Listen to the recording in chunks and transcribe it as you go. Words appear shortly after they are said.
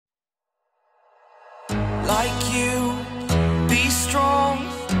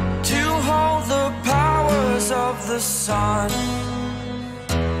sun.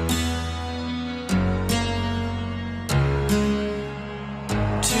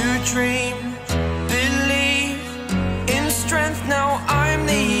 To dream, believe in strength. Now I'm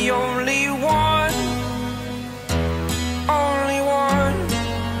the only one, only one.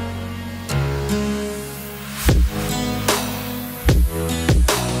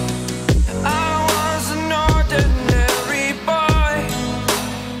 I was an ordinary boy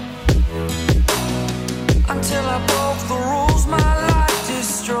until I broke the rules. My life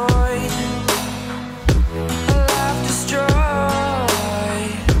destroyed, a life destroyed.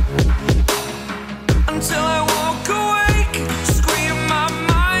 Until I woke awake, scream my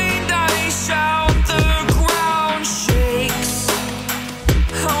mind, I shout, the ground shakes.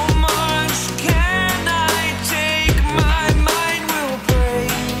 How much can I take? My mind will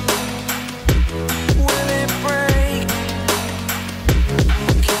break. Will it break?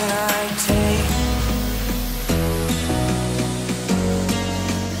 Can I take?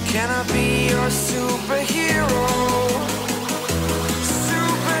 Can I be your superhero?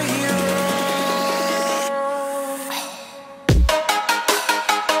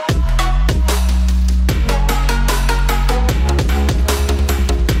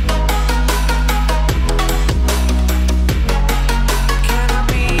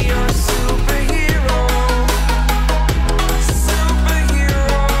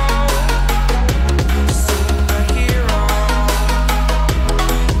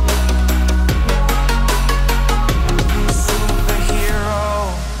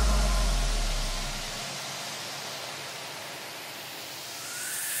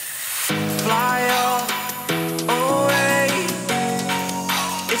 Fly away.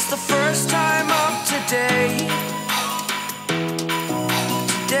 It's the first time of today.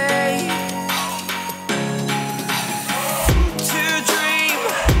 Today. To dream,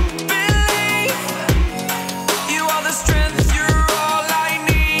 believe. You are the strength, you're all I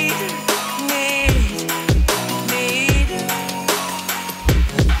need.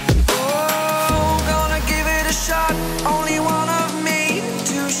 Oh, gonna give it a shot. Only one of me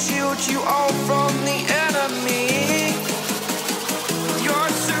to shield you all from the enemy. You're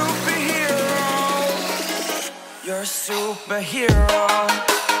a superhero. You're a superhero.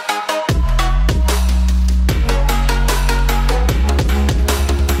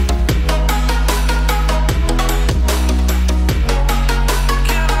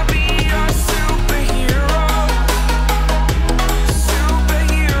 Can I be your superhero?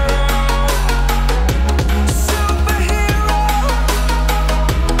 Superhero. Superhero.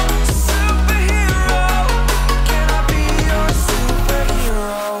 Superhero. Can I be your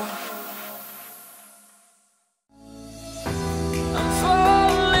superhero? I'm falling.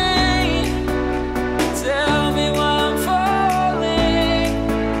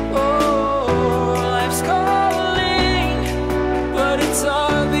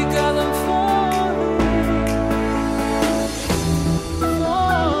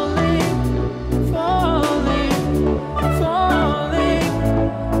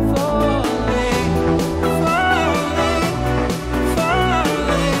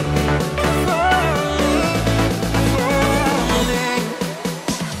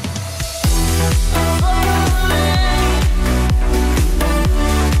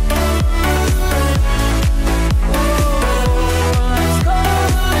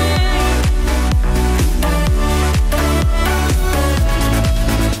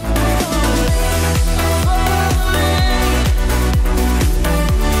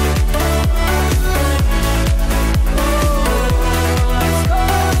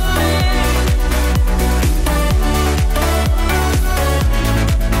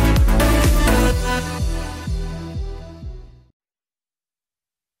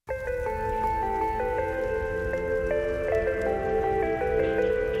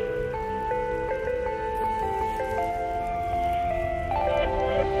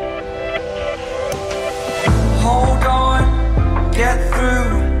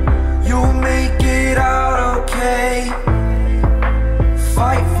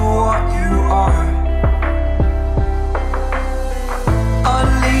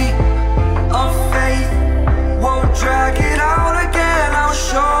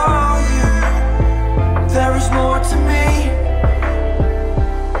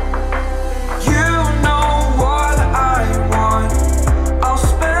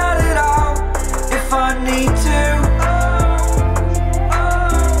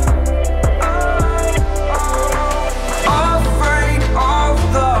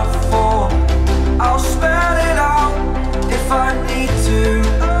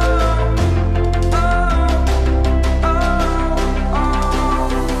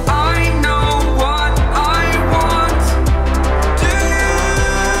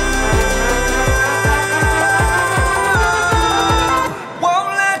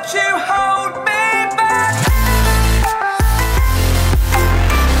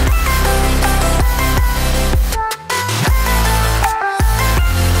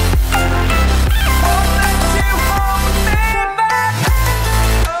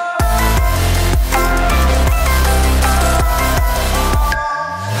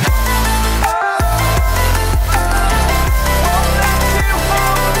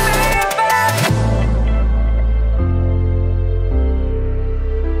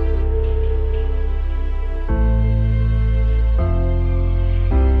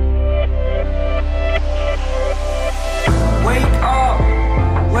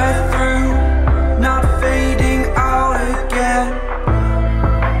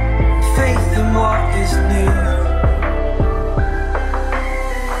 always knew